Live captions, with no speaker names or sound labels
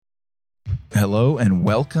Hello and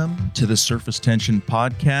welcome to the Surface Tension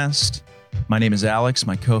Podcast. My name is Alex.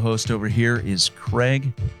 My co-host over here is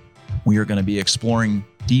Craig. We are going to be exploring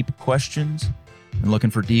deep questions and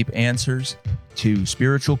looking for deep answers to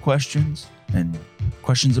spiritual questions and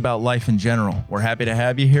questions about life in general. We're happy to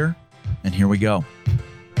have you here, and here we go.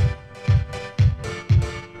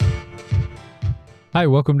 Hi,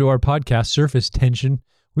 welcome to our podcast, Surface Tension.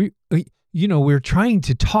 We're trying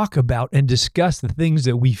to talk about and discuss the things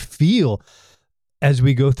that we feel as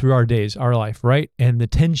we go through our days, our life, right? And the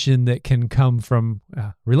tension that can come from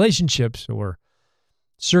relationships or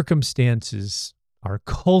circumstances, our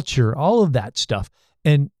culture, all of that stuff.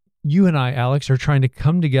 And you and I, Alex, are trying to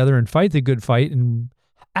come together and fight the good fight and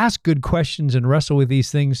ask good questions and wrestle with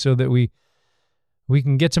these things so that we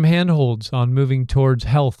can get some handholds on moving towards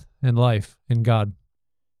health and life in God.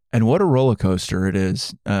 And what a roller coaster it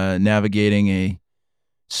is, navigating a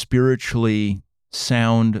spiritually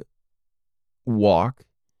sound walk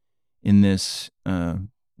in this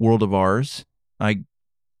world of ours. I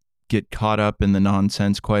get caught up in the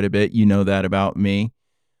nonsense quite a bit. You know that about me.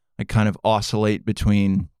 I kind of oscillate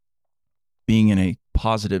between being in a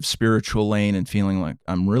positive spiritual lane and feeling like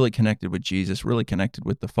I'm really connected with Jesus, really connected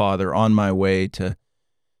with the Father, on my way to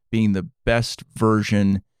being the best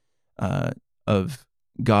version of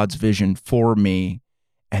God's vision for me,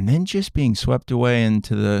 and then just being swept away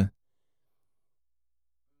into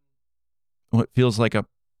what feels like a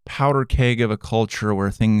powder keg of a culture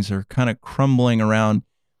where things are kind of crumbling around.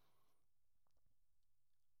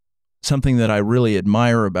 Something that I really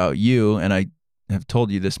admire about you, and I have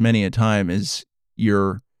told you this many a time, is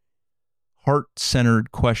your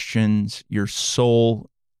heart-centered questions, your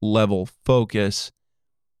soul-level focus.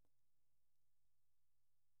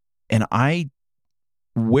 And I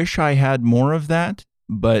wish I had more of that,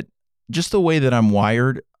 but just the way that I'm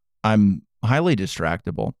wired, I'm highly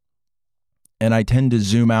distractible, and I tend to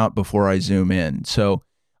zoom out before I zoom in. So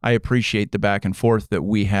I appreciate the back and forth that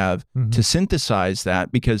we have to synthesize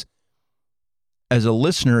that, because as a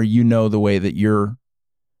listener, you know the way that you're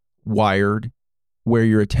wired, where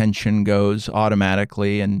your attention goes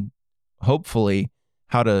automatically, and hopefully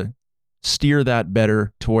how to steer that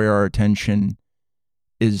better to where our attention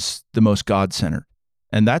is the most God-centered.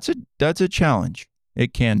 And that's a challenge.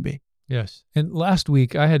 It can be. Yes. And last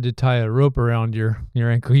week I had to tie a rope around your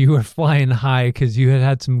ankle. You were flying high because you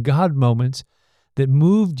had some God moments that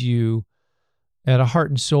moved you at a heart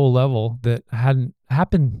and soul level that hadn't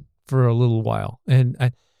happened for a little while. And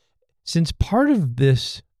since part of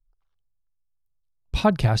this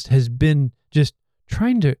podcast has been just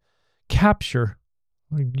trying to capture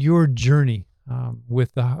your journey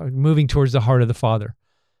with moving towards the heart of the Father,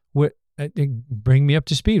 bring me up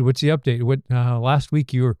to speed. What's the update? Last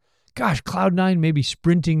week you were, cloud nine, maybe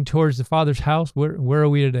sprinting towards the Father's house. Where are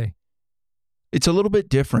we today? It's a little bit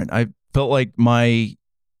different. I felt like the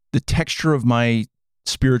texture of my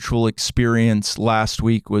spiritual experience last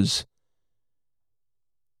week was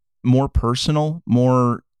more personal,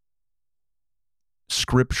 more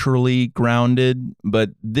scripturally grounded.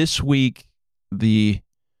 But this week, the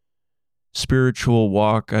spiritual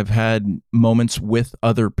walk, I've had moments with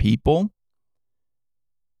other people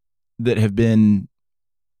that have been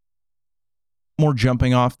more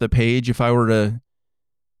jumping off the page. If I were to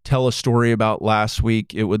tell a story about last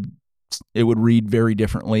week, it would read very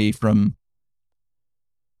differently from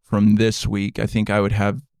this week. I think I would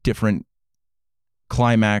have different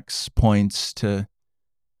climax points to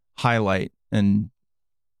highlight, and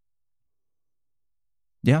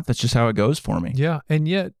yeah, that's just how it goes for me. Yeah, and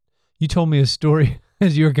yet you told me a story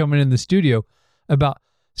as you were coming in the studio about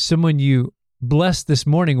someone you blessed this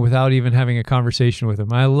morning without even having a conversation with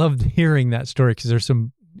them. I loved hearing that story because there's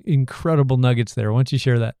some incredible nuggets there. Why don't you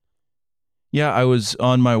share that? Yeah, I was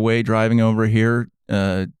on my way driving over here.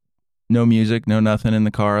 No music, no nothing in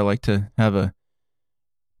the car. I like to have a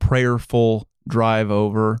prayerful drive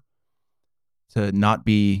over to not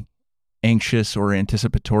be anxious or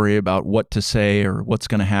anticipatory about what to say or what's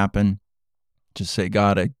going to happen. Just say,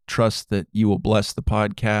 God, I trust that you will bless the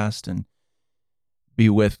podcast and be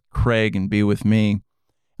with Craig and be with me.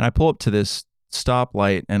 And I pull up to this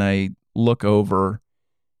stoplight and I look over.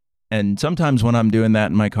 And sometimes when I'm doing that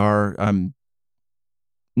in my car, I'm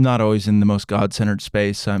not always in the most God-centered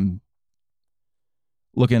space. I'm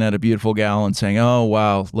looking at a beautiful gal and saying, "Oh,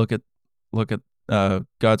 wow, look at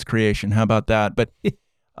God's creation. How about that?" But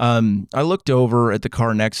I looked over at the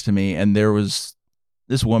car next to me, and there was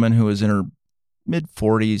this woman who was in her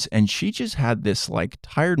mid-40s, and she just had this like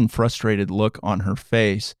tired and frustrated look on her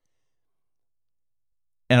face.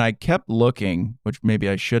 And I kept looking, which maybe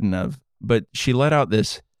I shouldn't have, but she let out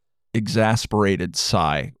this exasperated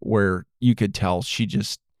sigh where you could tell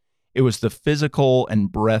it was the physical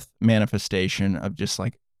and breath manifestation of just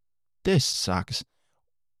like, this sucks.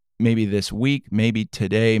 Maybe this week, maybe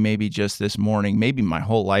today, maybe just this morning, maybe my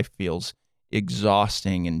whole life feels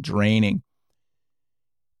exhausting and draining.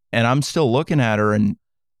 And I'm still looking at her. And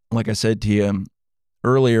like I said to you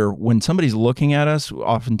earlier, when somebody's looking at us,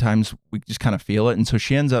 oftentimes we just kind of feel it. And so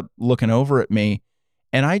she ends up looking over at me.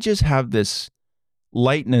 And I just have this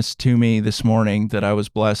lightness to me this morning that I was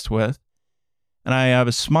blessed with. And I have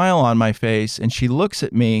a smile on my face. And she looks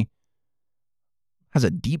at me, has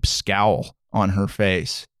a deep scowl on her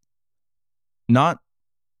face, not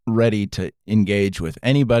ready to engage with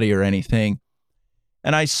anybody or anything.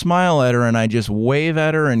 And I smile at her and I just wave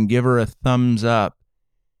at her and give her a thumbs up.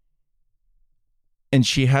 And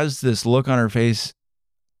she has this look on her face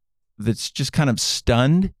that's just kind of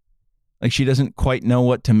stunned. Like she doesn't quite know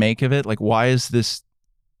what to make of it. Like, why is this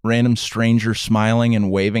random stranger smiling and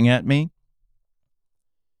waving at me?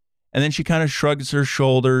 And then she kind of shrugs her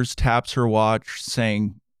shoulders, taps her watch,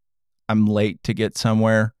 saying, I'm late to get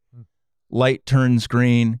somewhere. Light turns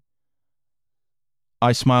green.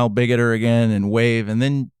 I smile big at her again and wave. And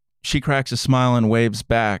then she cracks a smile and waves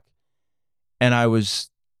back. And I was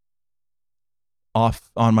off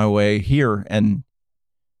on my way here. And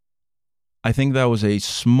I think that was a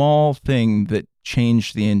small thing that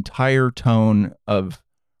changed the entire tone of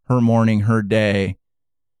her morning, her day.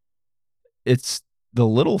 It's the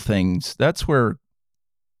little things. That's where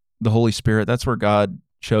the Holy Spirit, that's where God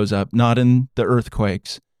shows up, not in the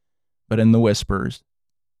earthquakes, but in the whispers,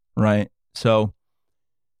 right? So,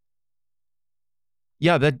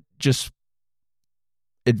 yeah,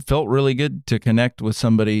 it felt really good to connect with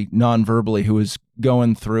somebody non-verbally who was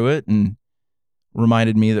going through it, and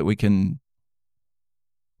reminded me that we can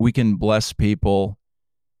bless people.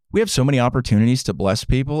 We have so many opportunities to bless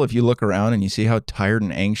people. If you look around and you see how tired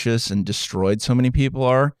and anxious and destroyed so many people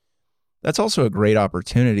are, that's also a great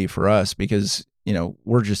opportunity for us because,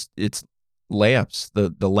 it's layups.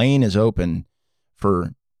 The lane is open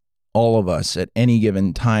for all of us at any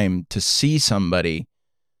given time to see somebody,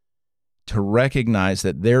 to recognize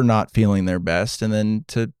that they're not feeling their best, and then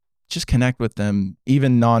to just connect with them,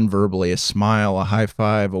 even non-verbally, a smile, a high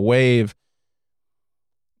five, a wave,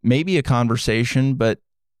 maybe a conversation, but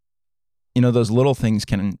those little things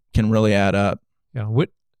can really add up. Yeah. What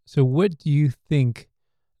do you think?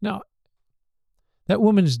 Now, that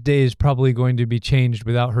woman's day is probably going to be changed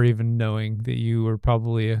without her even knowing that you were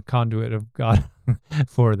probably a conduit of God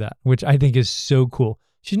for that, which I think is so cool.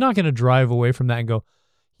 She's not going to drive away from that and go,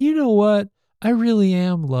 you know what? I really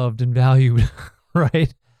am loved and valued,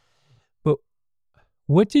 right? But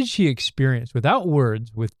what did she experience without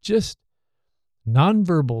words, with just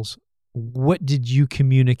nonverbals? What did you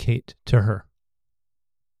communicate to her?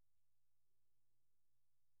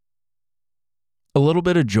 A little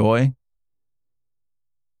bit of joy.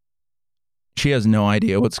 She has no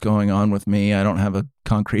idea what's going on with me. I don't have a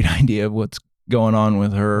concrete idea of what's going on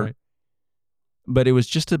with her. Right. But it was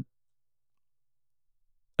just a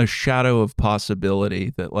shadow of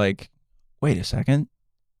possibility that, like, wait a second,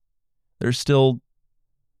 there's still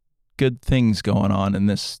good things going on in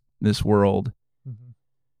this world. Mm-hmm.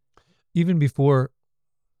 Even before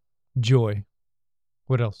joy,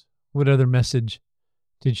 what else? What other message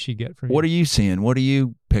did she get from you? What are you seeing? What are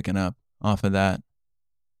you picking up off of that?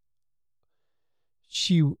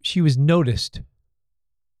 She was noticed.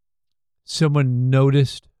 Someone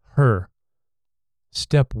noticed her.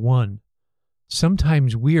 Step one.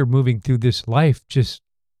 Sometimes we are moving through this life just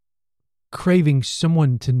craving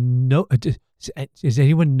someone to know. Does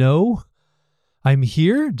anyone know I'm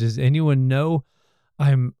here? Does anyone know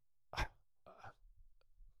I'm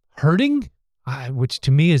hurting? Which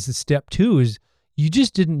to me is the step two, is you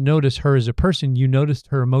just didn't notice her as a person. You noticed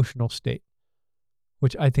her emotional state,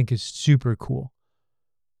 which I think is super cool.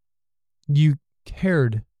 You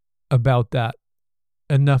cared about that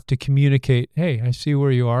enough to communicate, hey, I see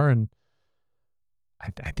where you are, and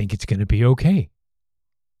I think it's going to be okay.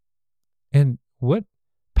 And what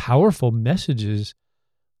powerful messages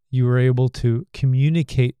you were able to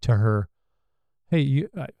communicate to her. Hey,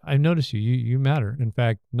 I notice you matter. In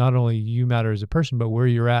fact, not only you matter as a person, but where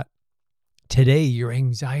you're at today, your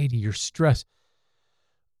anxiety, your stress,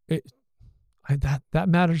 that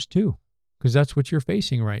matters too, because that's what you're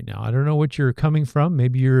facing right now. I don't know what you're coming from.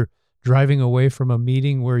 Maybe you're driving away from a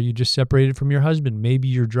meeting where you just separated from your husband. Maybe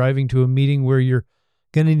you're driving to a meeting where you're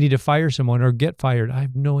going to need to fire someone or get fired. I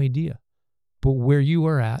have no idea. But where you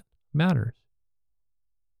are at matters.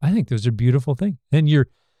 I think those are beautiful things. And your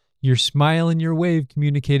smile and your wave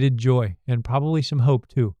communicated joy and probably some hope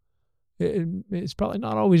too. It's probably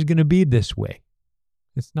not always going to be this way.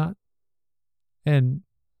 It's not. And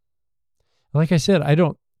like I said, I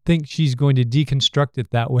don't think she's going to deconstruct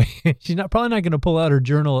it that way. She's probably not going to pull out her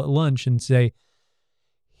journal at lunch and say,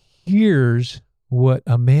 here's what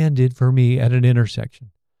a man did for me at an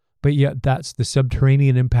intersection. But yet that's the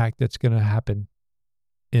subterranean impact that's going to happen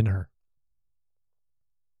in her.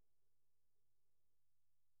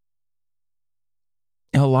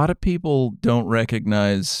 A lot of people don't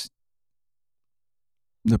recognize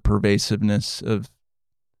the pervasiveness of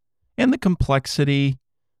and the complexity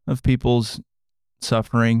of people's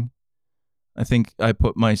suffering. I think I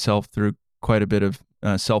put myself through quite a bit of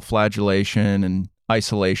self-flagellation and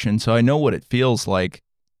isolation, so I know what it feels like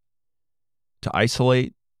to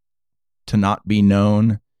isolate, to not be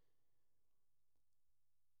known,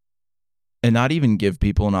 and not even give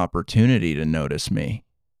people an opportunity to notice me.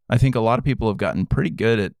 I think a lot of people have gotten pretty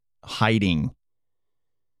good at hiding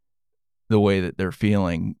the way that they're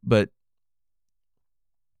feeling, but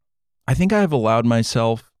I think I've allowed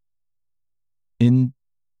myself in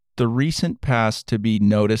the recent past to be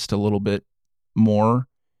noticed a little bit more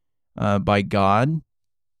by God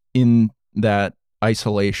in that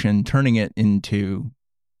isolation, turning it into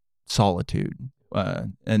solitude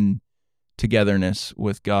and togetherness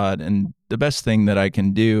with God. And the best thing that I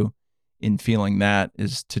can do in feeling that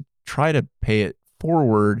is to try to pay it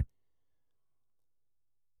forward.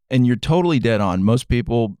 And you're totally dead on. Most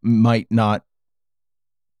people might not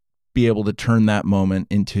be able to turn that moment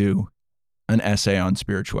into an essay on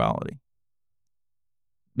spirituality.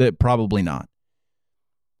 That probably not.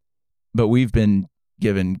 But we've been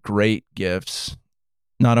given great gifts,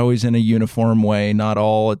 not always in a uniform way, not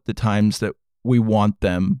all at the times that we want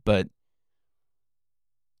them, but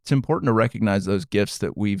it's important to recognize those gifts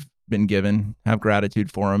that we've been given, have gratitude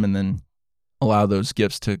for them, and then allow those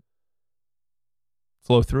gifts to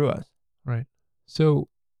flow through us. Right. So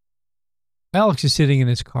Alex is sitting in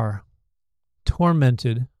his car,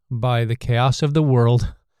 tormented by the chaos of the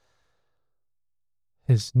world,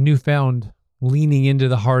 his newfound leaning into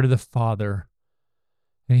the heart of the Father.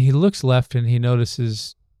 And he looks left and he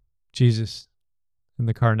notices Jesus in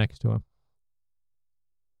the car next to him.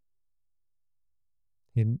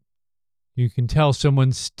 And you can tell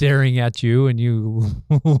someone's staring at you, and you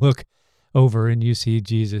look over and you see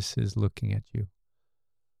Jesus is looking at you.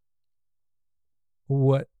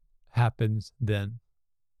 What happens then?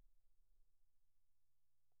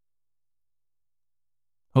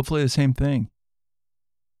 Hopefully the same thing.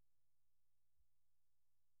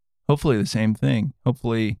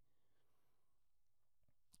 Hopefully,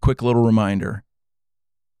 quick little reminder.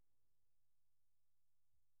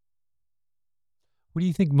 What do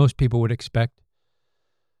you think most people would expect?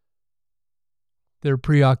 They're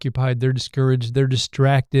preoccupied, they're discouraged, they're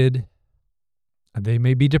distracted. They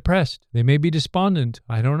may be depressed. They may be despondent.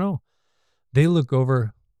 I don't know. They look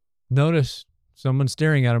over, notice someone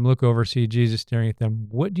staring at them, look over, see Jesus staring at them.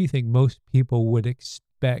 What do you think most people would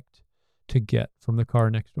expect to get from the car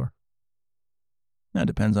next door? That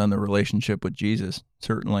depends on the relationship with Jesus,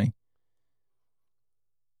 certainly.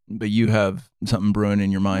 But you have something brewing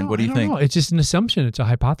in your mind. No, what do you think? No, it's just an assumption. It's a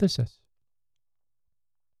hypothesis.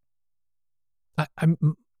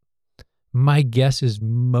 My guess is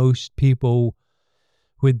most people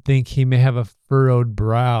would think he may have a furrowed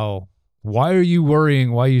brow. Why are you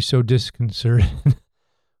worrying? Why are you so disconcerted?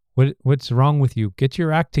 What's wrong with you? Get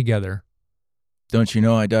your act together. Don't you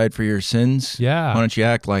know I died for your sins? Yeah. Why don't you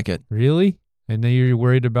act like it? Really? And then you're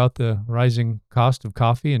worried about the rising cost of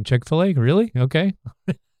coffee and Chick-fil-A? Really? Okay.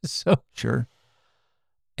 So sure.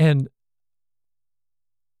 And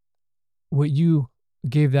what you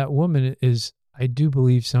gave that woman is, I do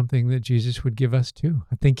believe, something that Jesus would give us too.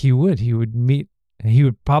 I think he would. He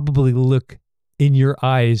would probably look in your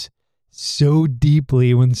eyes so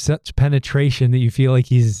deeply with such penetration that you feel like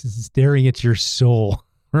he's staring at your soul,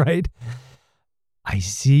 right? I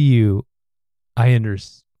see you. I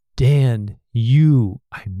understand you.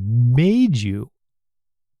 I made you.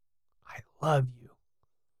 I love you.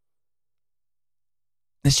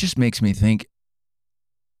 This just makes me think,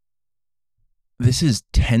 this is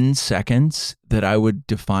 10 seconds that I would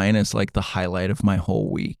define as like the highlight of my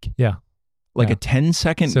whole week. Yeah. Like yeah. a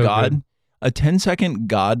 10-second so God, good. a 10-second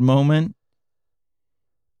God moment,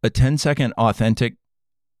 a 10-second authentic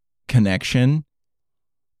connection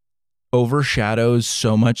overshadows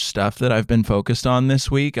so much stuff that I've been focused on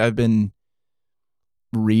this week. I've been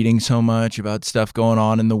reading so much about stuff going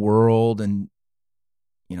on in the world and,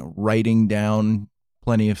 writing down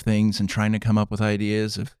plenty of things and trying to come up with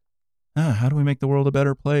ideas of, how do we make the world a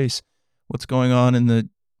better place? What's going on in the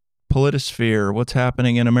politisphere, what's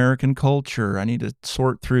happening in American culture. I need to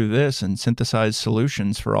sort through this and synthesize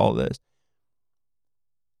solutions for all this.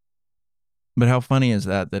 But how funny is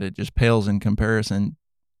that it just pales in comparison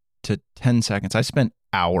to 10 seconds? I spent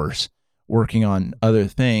hours working on other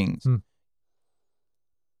things.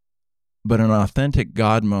 But an authentic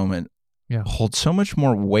God moment holds so much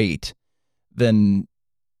more weight than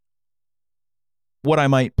what I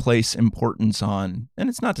might place importance on. And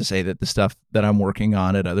it's not to say that the stuff that I'm working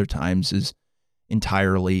on at other times is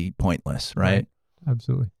entirely pointless, right?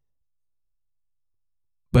 Absolutely.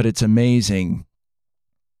 But it's amazing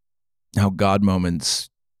how God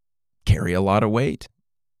moments carry a lot of weight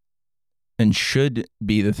and should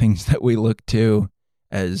be the things that we look to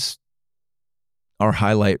as our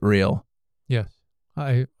highlight reel. Yes.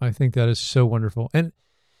 I think that is so wonderful. And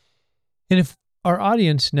if our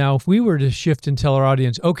audience now, if we were to shift and tell our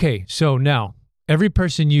audience, okay, so now every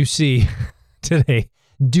person you see today,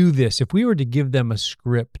 do this. If we were to give them a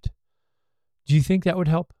script, do you think that would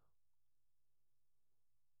help?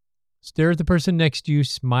 Stare at the person next to you,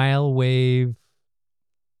 smile, wave,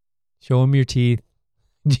 show them your teeth.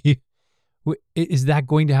 Is that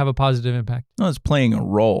going to have a positive impact? No, it's playing a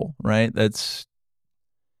role, right? That's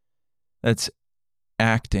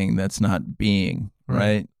acting. That's not being,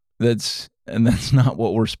 right? That's not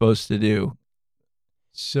what we're supposed to do.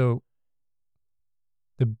 So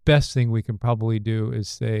the best thing we can probably do is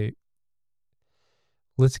say,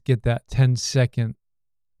 let's get that 10-second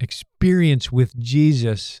experience with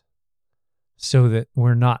Jesus so that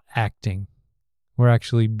we're not acting. We're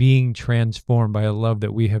actually being transformed by a love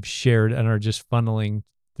that we have shared and are just funneling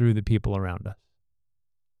through the people around us.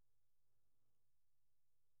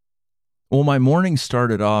 Well, my morning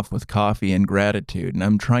started off with coffee and gratitude, and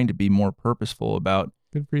I'm trying to be more purposeful about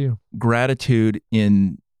Good for you. Gratitude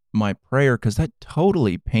in my prayer, because that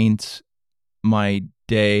totally paints my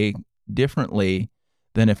day differently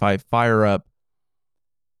than if I fire up,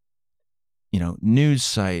 news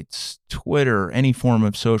sites, Twitter, any form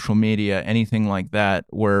of social media, anything like that,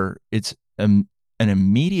 where it's an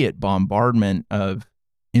immediate bombardment of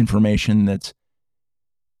information that's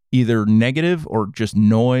either negative or just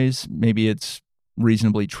noise. Maybe it's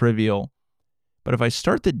reasonably trivial. But if I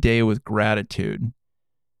start the day with gratitude,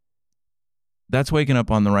 that's waking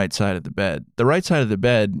up on the right side of the bed. The right side of the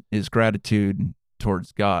bed is gratitude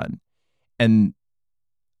towards God. And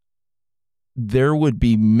there would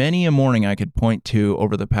be many a morning I could point to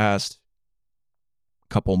over the past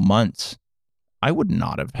couple months. I would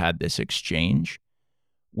not have had this exchange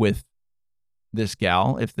with this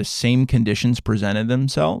gal if the same conditions presented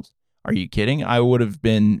themselves. Are you kidding? I would have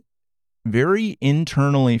been very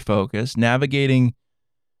internally focused, navigating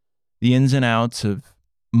the ins and outs of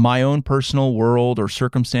my own personal world or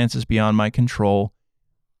circumstances beyond my control.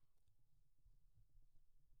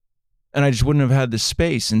 And I just wouldn't have had the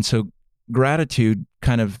space. And so gratitude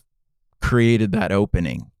kind of created that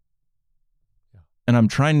opening. And I'm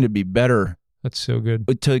trying to be better. That's so good.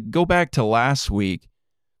 But to go back to last week,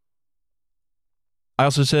 I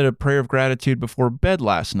also said a prayer of gratitude before bed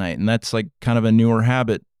last night, and that's like kind of a newer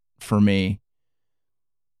habit for me.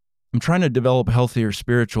 I'm trying to develop healthier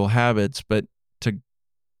spiritual habits, but to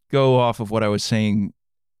go off of what I was saying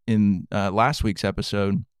in last week's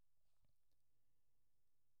episode,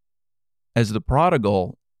 as the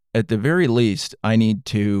prodigal, at the very least, I need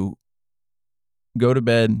to go to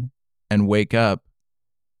bed and wake up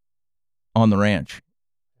on the ranch,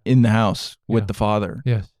 in the house with the Father.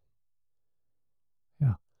 Yes.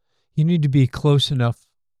 Yeah. You need to be close enough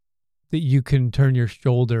that you can turn your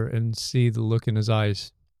shoulder and see the look in his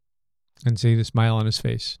eyes and see the smile on his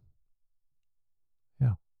face.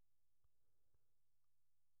 Yeah.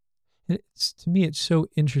 To me, it's so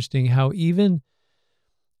interesting how even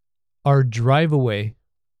our drive away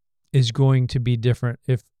is going to be different.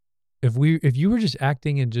 If you were just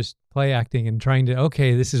acting and just play acting and trying to,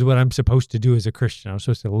 okay, this is what I'm supposed to do as a Christian. I'm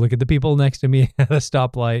supposed to look at the people next to me at a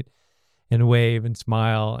stoplight and wave and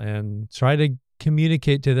smile and try to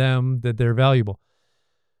communicate to them that they're valuable.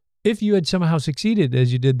 If you had somehow succeeded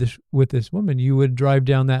as you did this with this woman, you would drive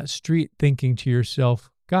down that street thinking to yourself,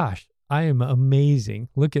 gosh, I am amazing.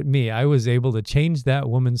 Look at me. I was able to change that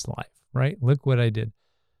woman's life, right? Look what I did.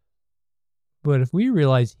 But if we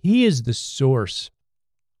realize he is the source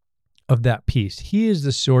of that peace, he is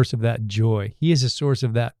the source of that joy, he is the source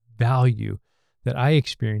of that value that I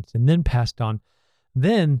experienced and then passed on,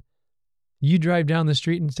 then you drive down the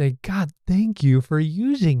street and say, God, thank you for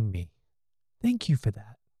using me. Thank you for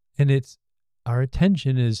that. And it's our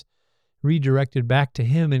attention is redirected back to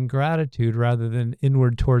him in gratitude rather than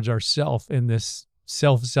inward towards ourself in this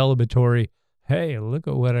self-celebratory, Hey, look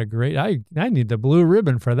at what a great, I need the blue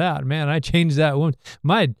ribbon for that. Man, I changed that one.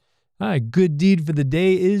 My good deed for the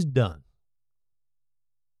day is done.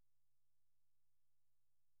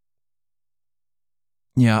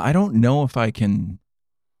 Yeah, I don't know if I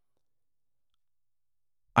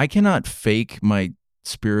cannot fake my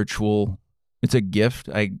spiritual, it's a gift,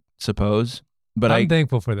 I suppose, but I'm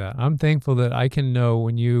thankful for that. I'm thankful that I can know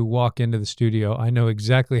when you walk into the studio, I know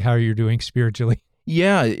exactly how you're doing spiritually.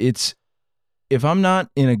 yeah, if I'm not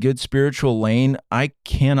in a good spiritual lane, I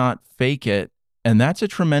cannot fake it. And that's a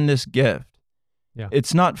tremendous gift. Yeah.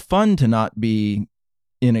 It's not fun to not be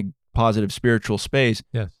in a positive spiritual space.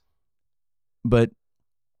 Yes. But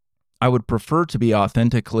I would prefer to be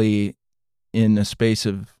authentically in a space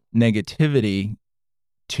of negativity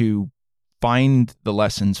to find the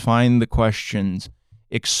lessons, find the questions,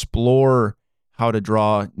 explore how to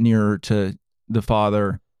draw nearer to the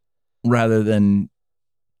Father rather than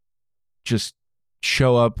just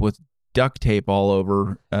show up with duct tape all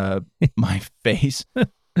over my face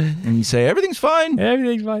and you say, everything's fine.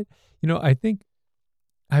 Everything's fine. You know, I think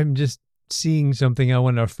I'm just seeing something I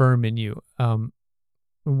want to affirm in you.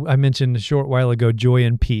 I mentioned a short while ago, Joy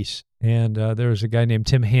and Peace. And there was a guy named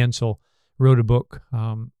Tim Hansel wrote a book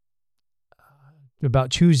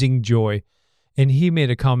about choosing joy. And he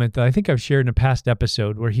made a comment that I think I've shared in a past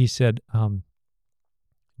episode where he said,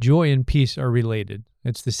 joy and peace are related.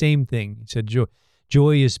 It's the same thing. He said,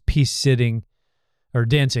 joy is peace sitting or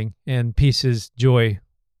dancing, and peace is joy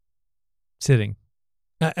sitting.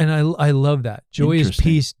 And I love that. Joy is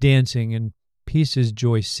peace dancing, and peace is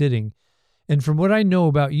joy sitting. And from what I know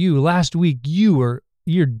about you, last week your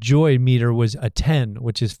joy meter was a 10,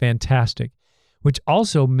 which is fantastic, which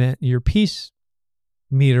also meant your peace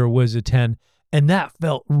meter was a 10. And that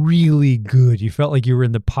felt really good. You felt like you were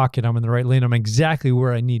in the pocket. I'm in the right lane. I'm exactly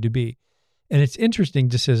where I need to be. And it's interesting,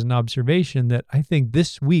 just as an observation, that I think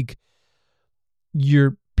this week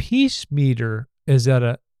your peace meter is at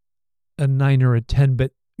a 9 or a 10,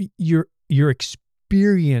 but your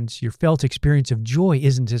experience, your felt experience of joy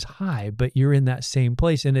isn't as high, but you're in that same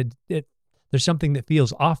place. And there's something that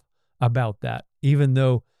feels off about that, even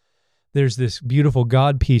though there's this beautiful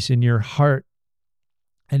God peace in your heart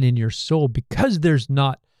and in your soul, because there's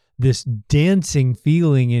not this dancing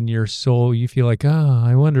feeling in your soul. You feel like,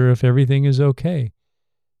 I wonder if everything is okay.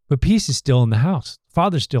 But peace is still in the house.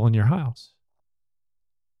 Father's still in your house.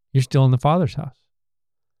 You're still in the Father's house.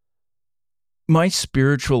 My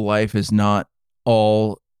spiritual life is not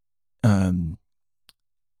all the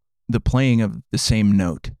playing of the same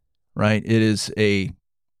note, right? It is a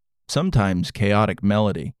sometimes chaotic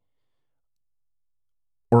melody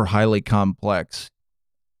or highly complex.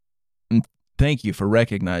 And thank you for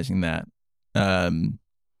recognizing that. Yeah,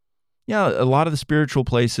 a lot of the spiritual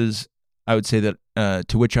places, I would say that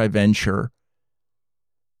to which I venture,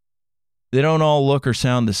 they don't all look or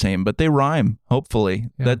sound the same, but they rhyme, hopefully.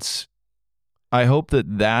 Yeah. I hope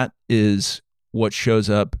that is what shows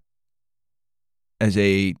up as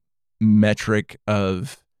a metric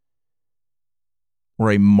of,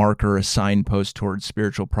 or a marker, a signpost towards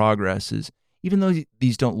spiritual progress, is even though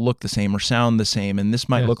these don't look the same or sound the same, and this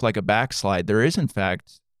might look like a backslide, there is in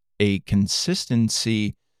fact a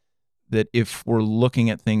consistency that if we're looking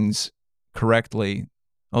at things correctly,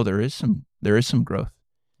 there is some growth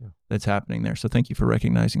that's happening there. So thank you for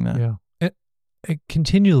recognizing that. Yeah. And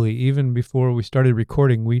continually, even before we started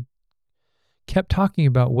recording, we kept talking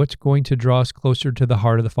about what's going to draw us closer to the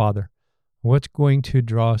heart of the Father. What's going to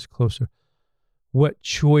draw us closer? What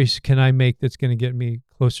choice can I make that's going to get me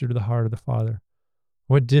closer to the heart of the Father?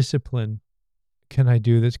 What discipline can I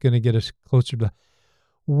do that's going to get us closer to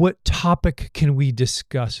what topic can we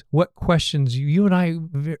discuss? What questions? You and I,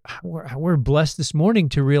 we're blessed this morning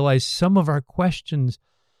to realize some of our questions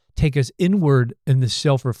take us inward in the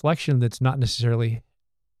self-reflection that's not necessarily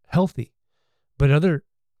healthy, but other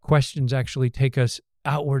questions actually take us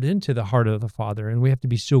outward into the heart of the Father, and we have to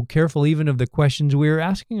be so careful even of the questions we're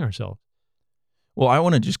asking ourselves. Well, I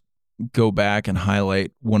want to just go back and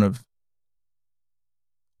highlight one of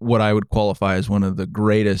what I would qualify as one of the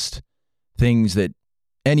greatest things that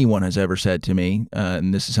anyone has ever said to me,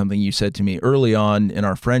 and this is something you said to me early on in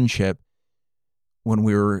our friendship when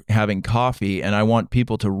we were having coffee, and I want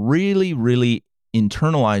people to really, really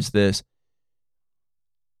internalize this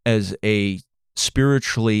as a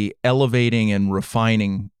spiritually elevating and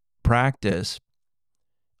refining practice.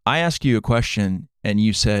 I asked you a question, and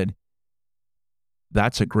you said,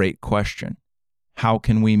 "That's a great question. How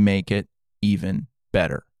can we make it even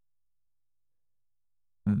better?"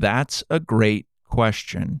 That's a great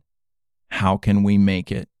question. How can we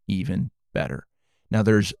make it even better? Now,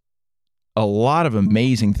 there's a lot of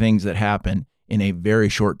amazing things that happen in a very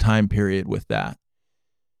short time period with that.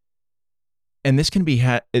 And this can be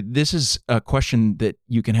this is a question that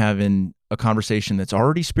you can have in a conversation that's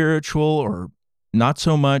already spiritual or not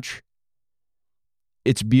so much.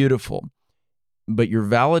 It's beautiful, but you're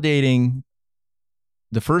validating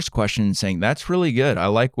the first question and saying, that's really good. I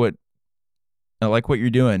like what you're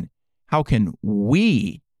doing. How can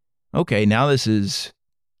we, okay, now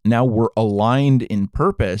we're aligned in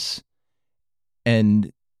purpose,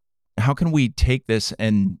 and how can we take this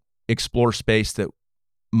and explore space that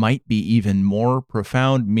might be even more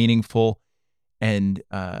profound, meaningful, and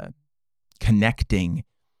connecting?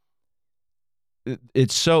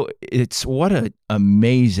 It's what an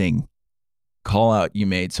amazing call out you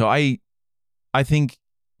made. So I think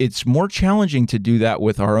it's more challenging to do that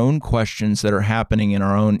with our own questions that are happening in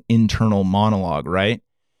our own internal monologue, right?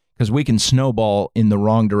 Because we can snowball in the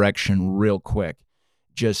wrong direction real quick.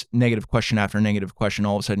 Just negative question after negative question.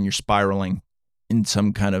 All of a sudden you're spiraling in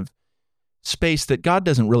some kind of space that God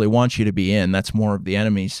doesn't really want you to be in. That's more of the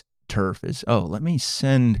enemy's turf, is, let me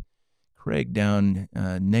send Craig down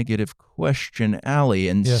negative question alley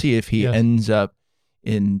and see if he ends up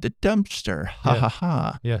in the dumpster. Ha ha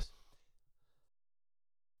ha. Yes.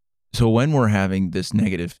 So when we're having this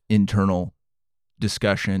negative internal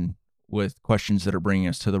discussion with questions that are bringing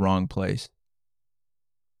us to the wrong place,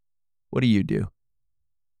 what do?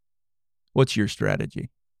 What's your strategy?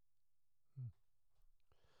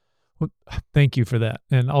 Well, thank you for that.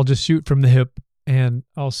 And I'll just shoot from the hip, and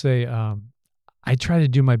I'll say, I try to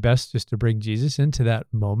do my best just to bring Jesus into that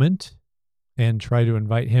moment and try to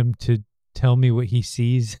invite him to tell me what he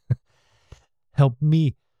sees. Help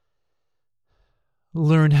me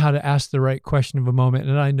learn how to ask the right question of a moment.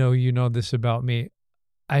 And I know you know this about me.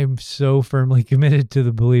 I'm so firmly committed to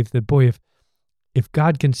the belief that, boy, if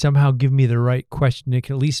God can somehow give me the right question, it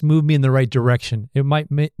can at least move me in the right direction. It might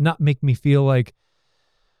not make me feel like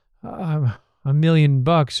 $1 million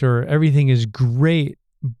or everything is great,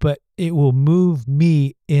 but it will move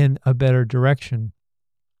me in a better direction.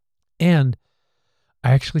 And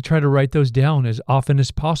I actually try to write those down as often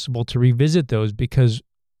as possible to revisit those, because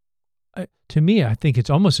to me, I think it's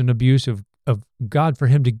almost an abuse of God for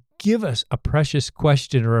him to give us a precious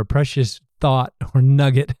question or a precious thought or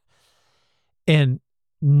nugget and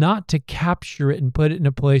not to capture it and put it in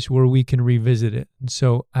a place where we can revisit it. And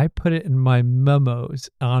so I put it in my memos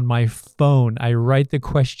on my phone. I write the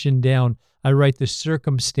question down. I write the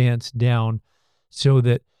circumstance down so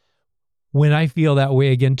that when I feel that way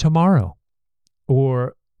again tomorrow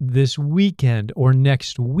or this weekend or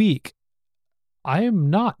next week, I am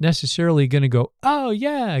not necessarily going to go, oh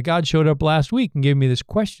yeah, God showed up last week and gave me this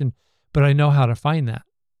question, but I know how to find that.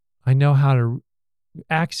 I know how to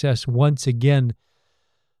access once again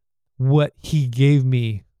what he gave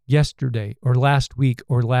me yesterday or last week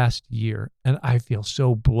or last year. And I feel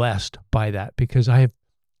so blessed by that, because I have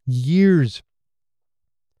years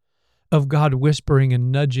of God whispering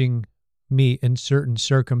and nudging me in certain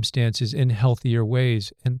circumstances in healthier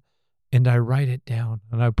ways. And I write it down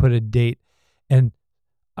and I put a date, and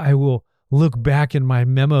I will look back in my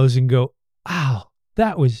memos and go, wow,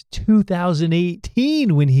 that was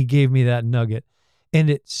 2018 when he gave me that nugget. And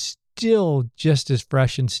it's still just as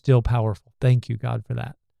fresh and still powerful. Thank you, God, for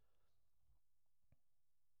that.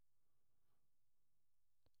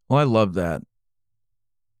 Well, I love that.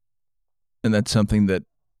 And that's something that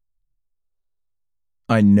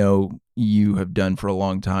I know you have done for a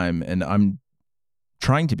long time. And I'm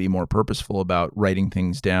trying to be more purposeful about writing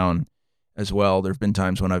things down as well. There have been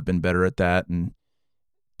times when I've been better at that and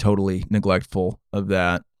totally neglectful of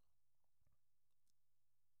that.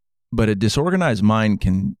 But a disorganized mind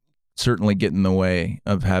can certainly get in the way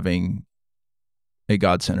of having a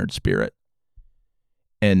God-centered spirit.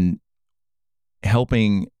 And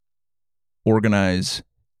helping organize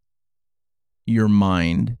your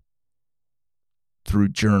mind through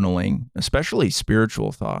journaling, especially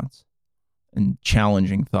spiritual thoughts and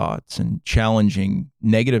challenging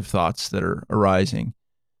negative thoughts that are arising,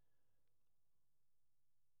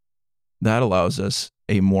 that allows us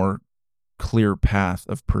a more clear path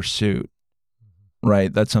of pursuit,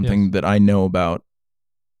 right? That's something that I know about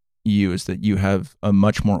you, is that you have a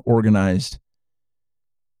much more organized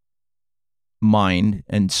mind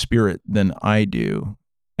and spirit than I do.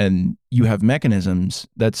 And you have mechanisms.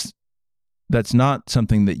 That's not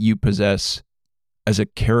something that you possess as a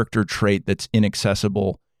character trait that's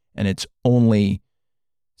inaccessible, and it's only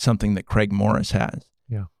something that Craig Morris has.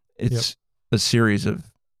 Yeah. It's a series of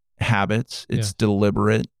habits. It's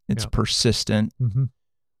deliberate. It's persistent. Mm-hmm.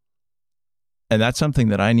 And that's something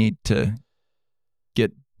that I need to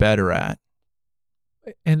get better at.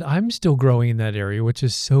 And I'm still growing in that area, which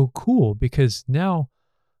is so cool because now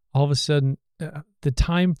all of a sudden the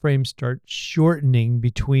time frame starts shortening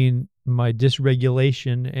between my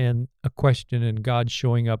dysregulation and a question and God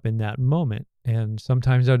showing up in that moment. And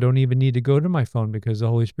sometimes I don't even need to go to my phone because the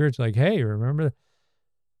Holy Spirit's like, hey, remember?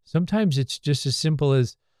 Sometimes it's just as simple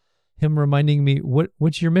as him reminding me,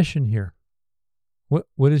 what's your mission here?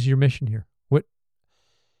 What is your mission here?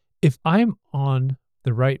 If I'm on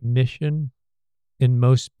the right mission in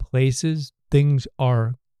most places, things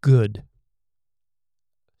are good.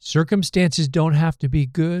 Circumstances don't have to be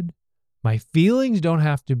good. My feelings don't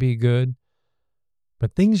have to be good,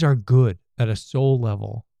 but things are good at a soul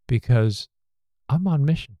level because I'm on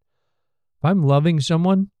mission. If I'm loving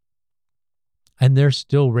someone and they're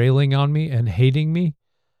still railing on me and hating me,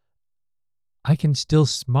 I can still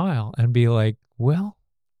smile and be like, well,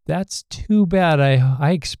 that's too bad.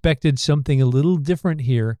 I expected something a little different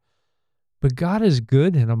here, but God is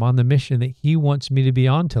good and I'm on the mission that he wants me to be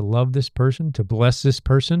on, to love this person, to bless this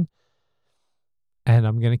person, and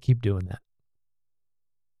I'm going to keep doing that.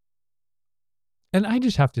 And I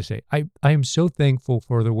just have to say, I am so thankful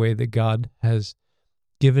for the way that God has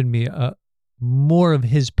given me more of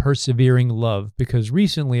his persevering love, because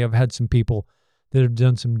recently I've had some people that have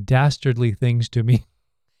done some dastardly things to me.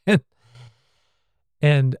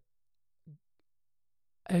 and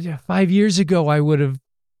 5 years ago, I would have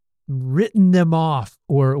written them off,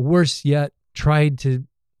 or worse yet, tried to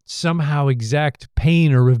somehow exact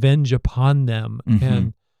pain or revenge upon them. Mm-hmm.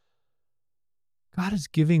 And God is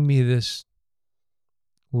giving me this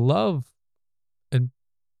love and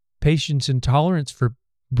patience and tolerance for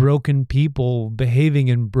broken people behaving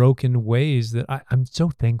in broken ways that I'm so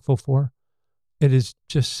thankful for. It is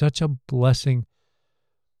just such a blessing.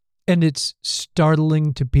 And it's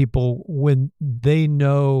startling to people when they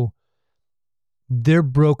know they're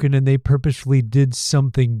broken and they purposefully did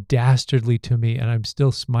something dastardly to me, and I'm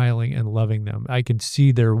still smiling and loving them. I can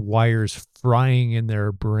see their wires frying in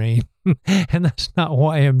their brain, and that's not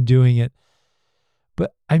why I'm doing it.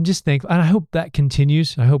 But I'm just thankful, and I hope that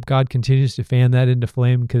continues. I hope God continues to fan that into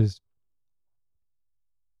flame, because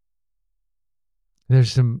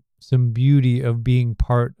there's some beauty of being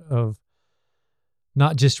part of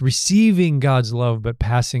not just receiving God's love, but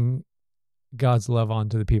passing God's love on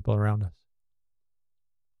to the people around us.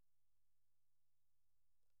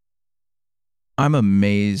 I'm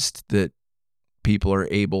amazed that people are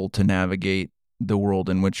able to navigate the world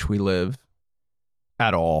in which we live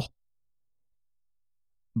at all.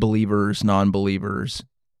 Believers, non-believers.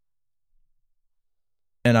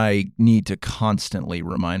 And I need to constantly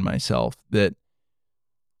remind myself that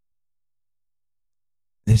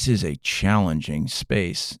this is a challenging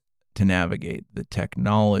space to navigate. The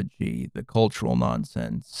technology, the cultural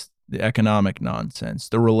nonsense, the economic nonsense,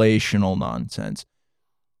 the relational nonsense.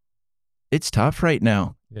 It's tough right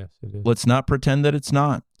now. Yes, it is. Let's not pretend that it's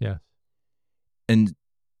not. Yes. And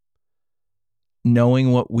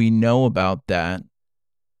knowing what we know about that,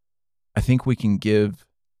 I think we can give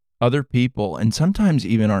other people, and sometimes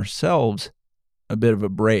even ourselves, a bit of a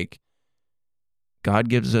break. God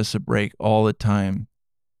gives us a break all the time.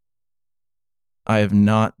 I have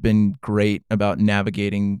not been great about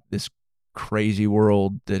navigating this crazy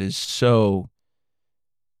world that is so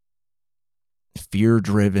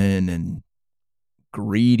fear-driven and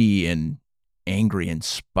greedy and angry and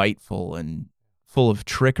spiteful and full of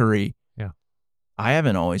trickery. Yeah. I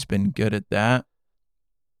haven't always been good at that.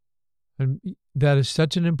 And that is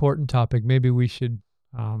such an important topic. Maybe we should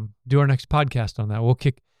do our next podcast on that. We'll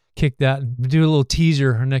kick that and do a little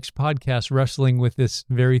teaser, our next podcast, wrestling with this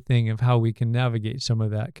very thing of how we can navigate some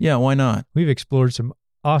of that. Yeah, why not? We've explored some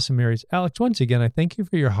awesome areas. Alex, once again, I thank you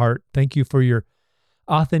for your heart. Thank you for your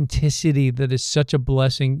authenticity. That is such a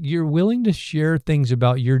blessing. You're willing to share things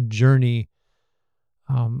about your journey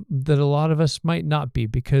that a lot of us might not be,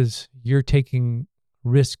 because you're taking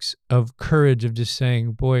risks of courage of just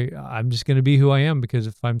saying, boy, I'm just going to be who I am, because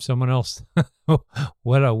if I'm someone else,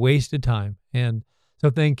 what a waste of time. And so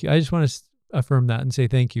thank you. I just want to affirm that and say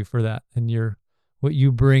thank you for that, and what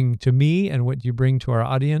you bring to me and what you bring to our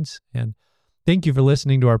audience. And thank you for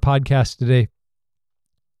listening to our podcast today.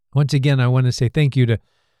 Once again, I want to say thank you to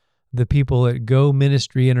the people at Go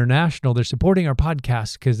Ministry International. They're supporting our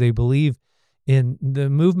podcast because they believe in the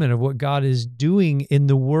movement of what God is doing in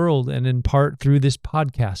the world, and in part through this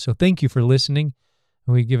podcast. So thank you for listening.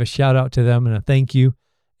 And we give a shout out to them and a thank you.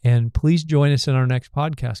 And please join us in our next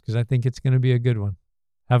podcast, because I think it's going to be a good one.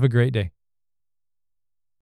 Have a great day.